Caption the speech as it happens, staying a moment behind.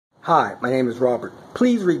Hi, my name is Robert.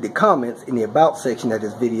 Please read the comments in the About section of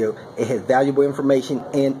this video. It has valuable information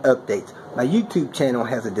and updates. My YouTube channel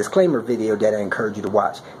has a disclaimer video that I encourage you to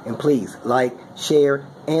watch. And please like, share,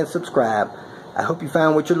 and subscribe. I hope you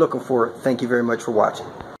found what you're looking for. Thank you very much for watching.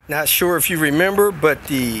 Not sure if you remember, but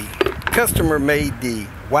the customer made the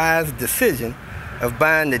wise decision of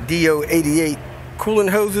buying the DO88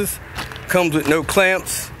 coolant hoses. Comes with no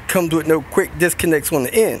clamps, comes with no quick disconnects on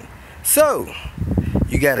the end. So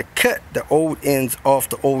you got to cut the old ends off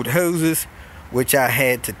the old hoses, which I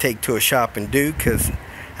had to take to a shop and do because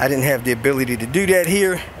I didn't have the ability to do that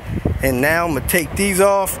here. And now I'm going to take these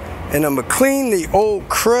off and I'm going to clean the old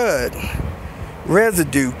crud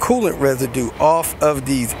residue, coolant residue off of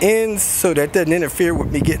these ends so that doesn't interfere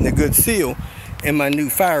with me getting a good seal in my new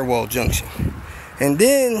firewall junction. And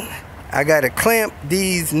then I got to clamp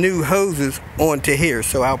these new hoses onto here,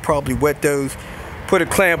 so I'll probably wet those, put a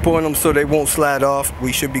clamp on them so they won't slide off.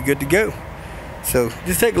 We should be good to go. So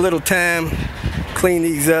just take a little time, clean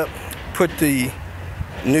these up, put the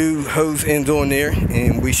new hose ends on there,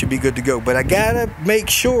 and we should be good to go. But I gotta make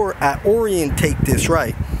sure I orientate this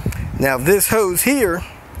right. Now this hose here,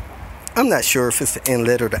 I'm not sure if it's the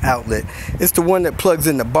inlet or the outlet. It's the one that plugs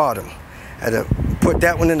in the bottom. I had to put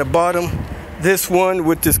that one in the bottom. This one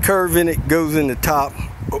with this curve in it goes in the top.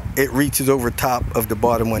 It reaches over top of the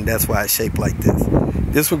bottom one. That's why it's shaped like this.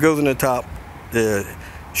 This one goes in the top, the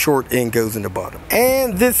short end goes in the bottom.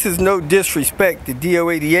 And this is no disrespect to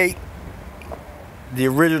DO88. The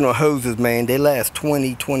original hoses, man, they last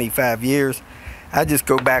 20, 25 years. I just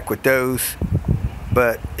go back with those.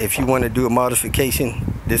 But if you want to do a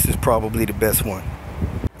modification, this is probably the best one.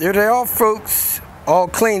 There they are, folks, all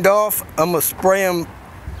cleaned off. I'm gonna spray them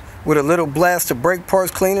with a little blast of brake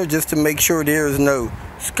parts cleaner just to make sure there is no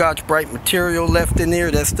Scotch-Brite material left in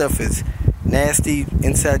there. That stuff is nasty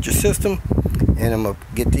inside your system. And I'm gonna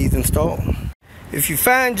get these installed. If you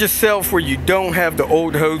find yourself where you don't have the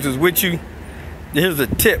old hoses with you, here's a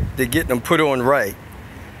tip to get them put on right.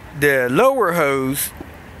 The lower hose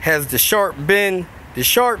has the sharp bend. The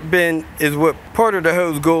sharp bend is what part of the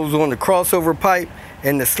hose goes on the crossover pipe,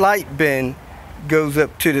 and the slight bend goes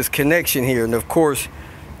up to this connection here. And of course,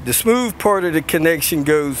 the smooth part of the connection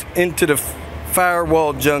goes into the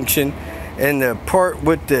firewall junction, and the part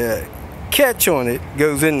with the catch on it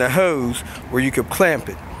goes in the hose where you could clamp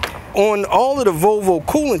it. On all of the Volvo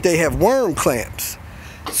coolant, they have worm clamps.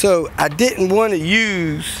 So I didn't want to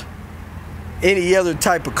use any other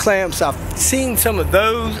type of clamps. I've seen some of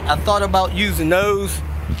those. I thought about using those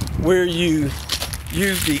where you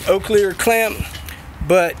use the oak lear clamp.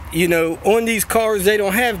 But, you know, on these cars, they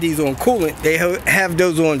don't have these on coolant. They have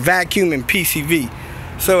those on vacuum and PCV.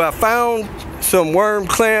 So I found some worm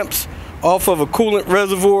clamps off of a coolant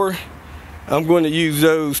reservoir. I'm going to use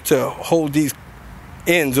those to hold these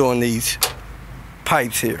ends on these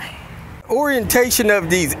pipes here. Orientation of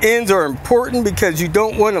these ends are important because you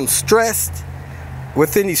don't want them stressed.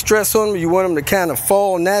 With any stress on them, you want them to kind of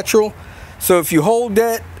fall natural. So if you hold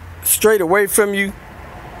that straight away from you,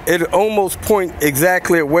 it'll almost point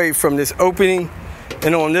exactly away from this opening.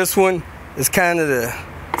 And on this one, it's kind of the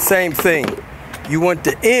same thing. You want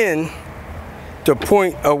the end to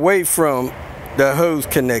point away from the hose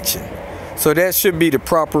connection. So that should be the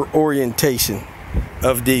proper orientation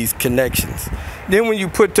of these connections. Then when you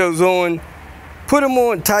put those on, put them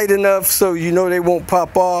on tight enough so you know they won't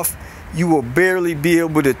pop off. You will barely be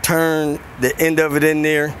able to turn the end of it in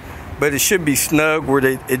there, but it should be snug where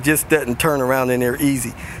it just doesn't turn around in there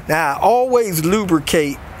easy. Now, I always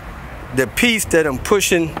lubricate the piece that I'm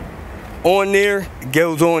pushing on there. It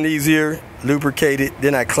goes on easier, lubricate it,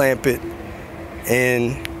 then I clamp it,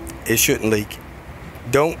 and it shouldn't leak.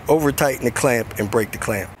 Don't over tighten the clamp and break the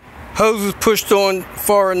clamp. Hose is pushed on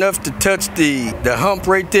far enough to touch the hump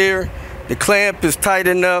right there. The clamp is tight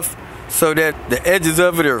enough so that the edges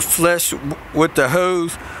of it are flush with the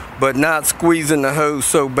hose, but not squeezing the hose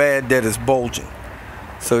so bad that it's bulging.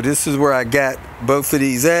 So this is where I got both of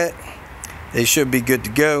these at. They should be good to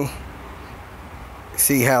go.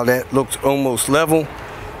 See how that looks almost level.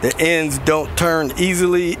 The ends don't turn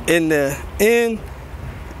easily in the end.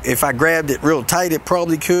 If I grabbed it real tight, it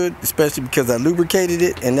probably could, especially because I lubricated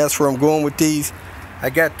it, and that's where I'm going with these. I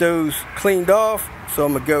got those cleaned off, so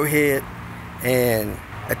I'm gonna go ahead and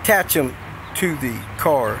attach them to the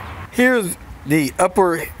car. Here's the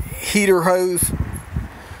upper heater hose.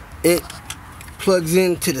 It plugs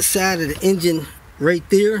into the side of the engine right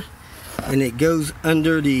there, and it goes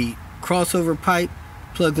under the crossover pipe,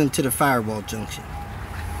 plugs into the firewall junction.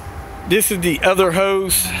 This is the other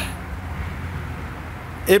hose.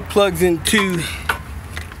 It plugs into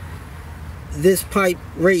this pipe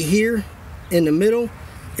right here in the middle,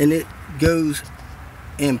 and it goes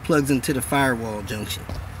and plugs into the firewall junction.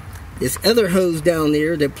 This other hose down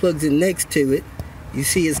there that plugs in next to it, you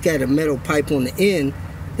see it's got a metal pipe on the end.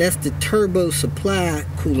 That's the turbo supply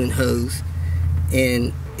coolant hose,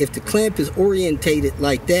 and if the clamp is orientated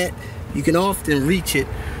like that, you can often reach it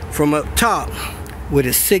from up top with a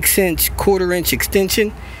 6-inch, 1/4-inch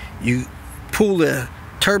extension. You pull the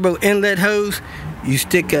turbo inlet hose, you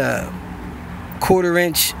stick a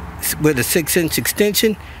 1/4-inch with a 6-inch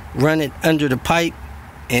extension, run it under the pipe,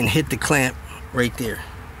 and hit the clamp right there.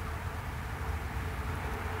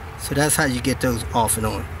 So that's how you get those off and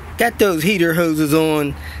on. Got those heater hoses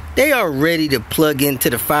on. They are ready to plug into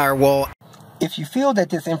the firewall. If you feel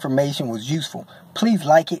that this information was useful, please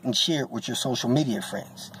like it and share it with your social media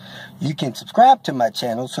friends. You can subscribe to my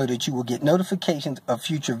channel so that you will get notifications of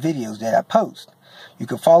future videos that I post. You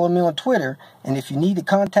can follow me on Twitter, and if you need to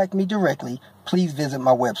contact me directly, please visit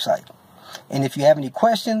my website. And if you have any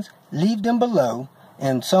questions, leave them below,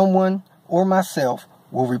 and someone or myself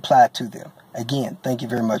will reply to them. Again, thank you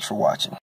very much for watching.